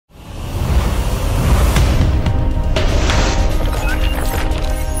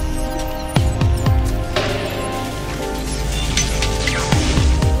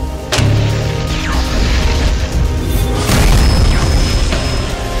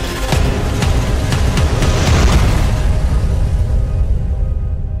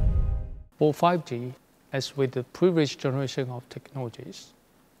For 5G, as with the previous generation of technologies,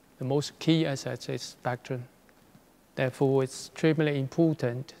 the most key asset is spectrum. Therefore, it's extremely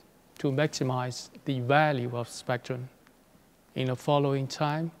important to maximize the value of spectrum. In the following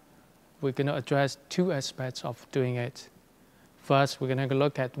time, we're going to address two aspects of doing it. First, we're going to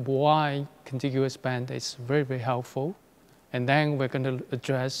look at why contiguous band is very, very helpful. And then we're going to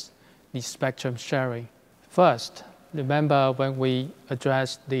address the spectrum sharing. First, remember when we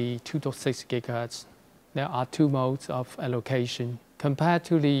addressed the 2.6 GHz, there are two modes of allocation. Compared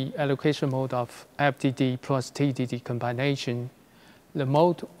to the allocation mode of FDD plus TDD combination, the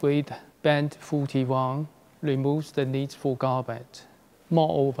mode with band 41 removes the need for guardband.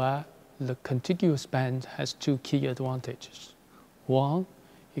 Moreover, the contiguous band has two key advantages. One,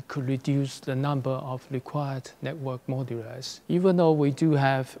 it could reduce the number of required network modulars. Even though we do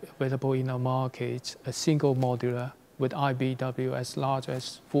have available in the market a single modular with IBW as large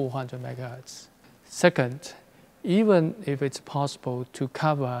as 400 MHz. Second, even if it's possible to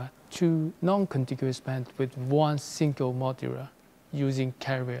cover two non-contiguous bands with one single modular using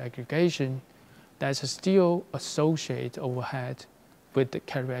carrier aggregation, there's still associated overhead with the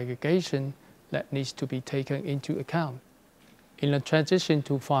carrier aggregation that needs to be taken into account. In the transition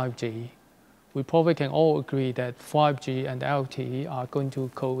to 5G, we probably can all agree that 5G and LTE are going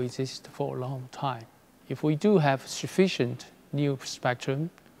to coexist for a long time. If we do have sufficient new spectrum,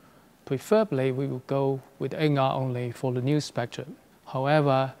 preferably we will go with NR-only for the new spectrum.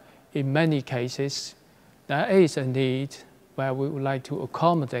 However, in many cases, there is a need where we would like to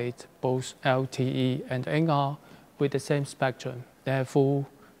accommodate both LTE and NR with the same spectrum. Therefore,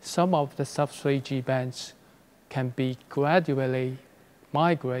 some of the sub-3G bands can be gradually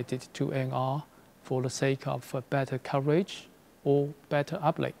migrated to NR for the sake of better coverage or better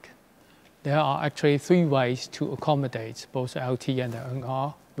uplink. There are actually three ways to accommodate both LTE and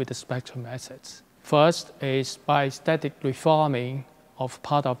NR with the spectrum assets. First is by static refarming of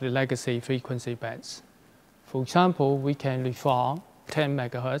part of the legacy frequency bands. For example, we can refarm 10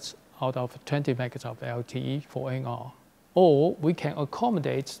 MHz out of 20 MHz of LTE for NR. Or we can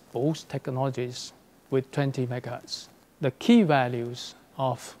accommodate both technologies with 20 MHz. The key values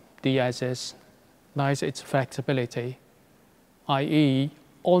of DSS lies its flexibility, i.e.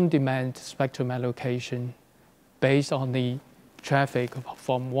 on-demand spectrum allocation based on the traffic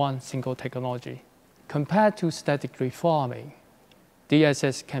from one single technology. Compared to static refarming,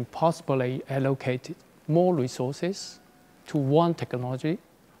 DSS can possibly allocate more resources to one technology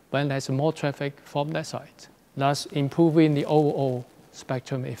when there's more traffic from that side, thus improving the overall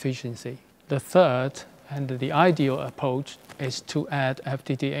spectrum efficiency. The third and the ideal approach is to add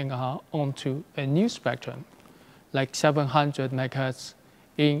FDD-NR onto a new spectrum, like 700 MHz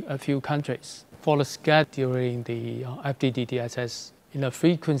in a few countries. For the scheduling the FDD DSS in the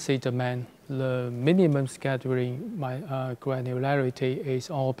frequency domain, the minimum scheduling granularity is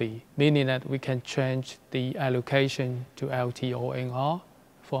RB, meaning that we can change the allocation to LT or NR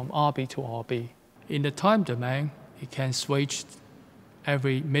from RB to RB. In the time domain, it can switch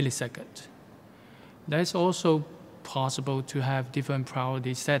every millisecond. There's also possible to have different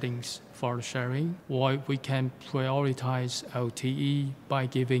priority settings for the sharing, or we can prioritize LTE by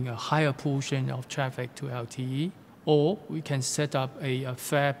giving a higher portion of traffic to LTE, or we can set up a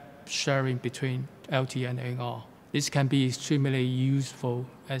fair sharing between LTE and NR. This can be extremely useful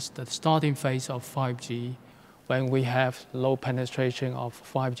as the starting phase of 5G when we have low penetration of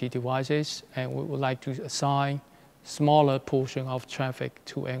 5G devices and we would like to assign smaller portion of traffic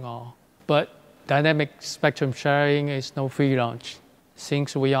to NR. But dynamic spectrum sharing is no free lunch.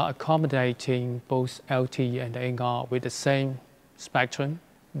 Since we are accommodating both LTE and NR with the same spectrum,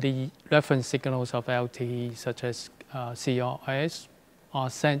 the reference signals of LTE, such as CRS, are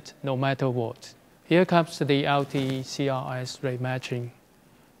sent no matter what. Here comes the LTE CRS rate matching,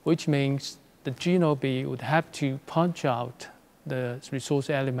 which means the GNOB would have to punch out the resource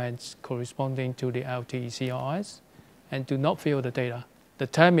elements corresponding to the LTE CRS and do not fill the data. The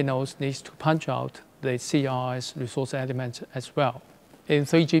terminals need to punch out the CRS resource elements as well. In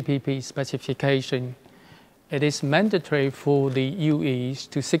 3GPP specification, it is mandatory for the UEs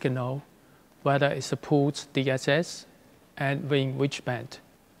to signal whether it supports DSS and in which band.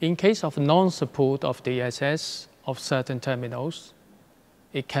 In case of non-support of DSS of certain terminals,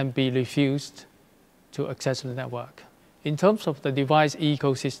 it can be refused to access the network. In terms of the device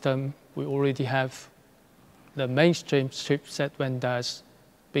ecosystem, we already have the mainstream chipset vendors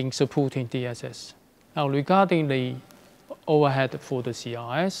being supporting DSS. Now, regarding the overhead for the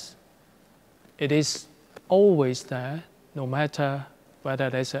CRS, it is always there, no matter whether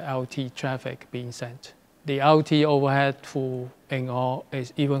there's a LT traffic being sent. The LT overhead for NR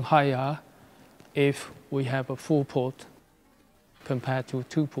is even higher if we have a 4-port compared to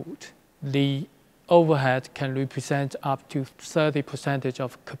 2-port. The overhead can represent up to 30%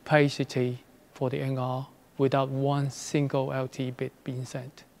 of capacity for the NR without one single LTE bit being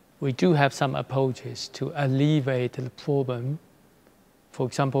sent. We do have some approaches to alleviate the problem, for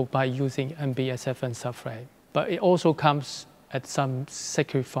example, by using MBSFN subframe. But it also comes at some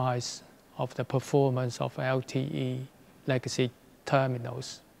sacrifice of the performance of LTE legacy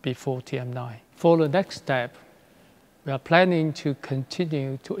terminals before TM9. For the next step, we are planning to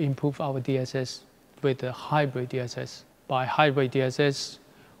continue to improve our DSS with the hybrid DSS. By hybrid DSS,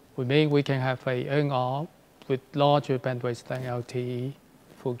 we mean we can have a NR with larger bandwidth than LTE.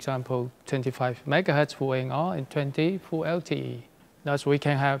 For example, 25 MHz for NR and 20 for LTE. Thus, we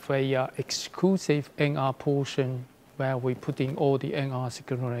can have a exclusive NR portion where we put in all the NR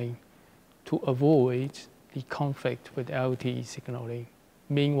signaling to avoid the conflict with LTE signaling.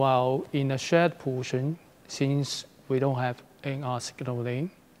 Meanwhile, in a shared portion, since we don't have NR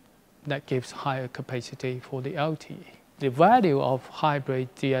signaling, that gives higher capacity for the LTE. The value of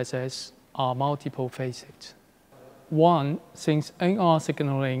hybrid DSS are multiple facets. One, since NR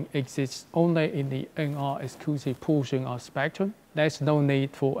signaling exists only in the NR exclusive portion of spectrum, there's no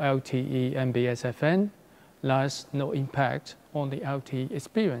need for LTE and MBSFN, thus no impact on the LTE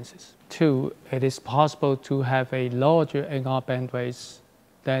experiences. Two, it is possible to have a larger NR bandwidth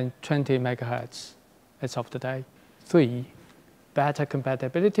than 20 MHz as of today. Three, better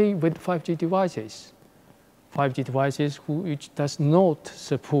compatibility with 5G devices. 5G devices which does not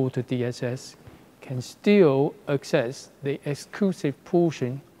support DSS can still access the exclusive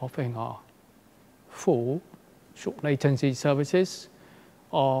portion of NR. Four, short latency services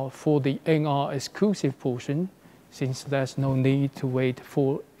are for the NR exclusive portion. Since there's no need to wait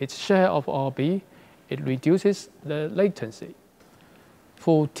for its share of RB, it reduces the latency.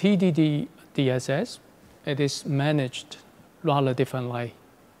 For TDD DSS, it is managed rather differently.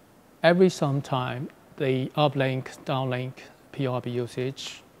 Every sometime, the uplink, downlink, PRB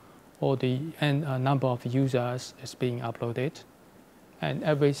usage, or the number of users is being uploaded. And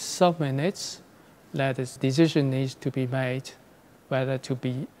every some minutes, that decision needs to be made whether to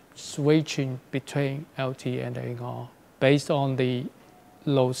be switching between LTE and NR based on the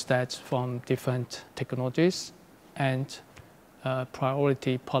load stats from different technologies and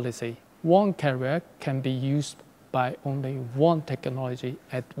priority policy. One carrier can be used by only one technology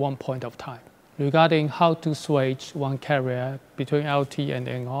at one point of time. Regarding how to switch one carrier between LTE and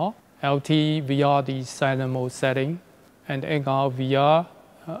NR, LTE via the silent mode setting and NR via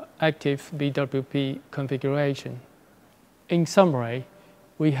active BWP configuration. In summary,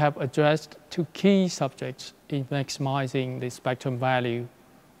 we have addressed two key subjects in maximizing the spectrum value.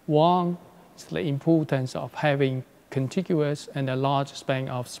 One is the importance of having contiguous and a large span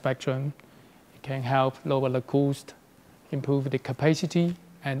of spectrum. It can help lower the cost, improve the capacity,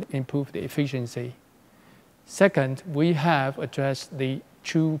 and improve the efficiency. Second, we have addressed the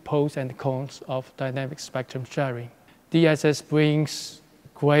true pros and cons of dynamic spectrum sharing. DSS brings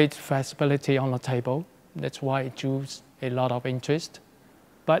great flexibility on the table. That's why it draws a lot of interest.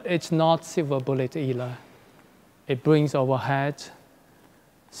 But it's not silver bullet either. It brings overhead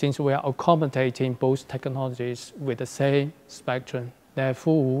since we are accommodating both technologies with the same spectrum.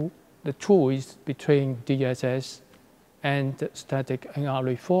 Therefore, the choice between DSS and static NR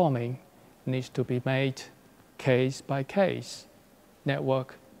reforming needs to be made case by case,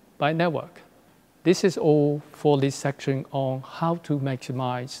 network by network. This is all for this section on how to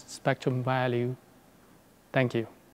maximize spectrum value. Thank you.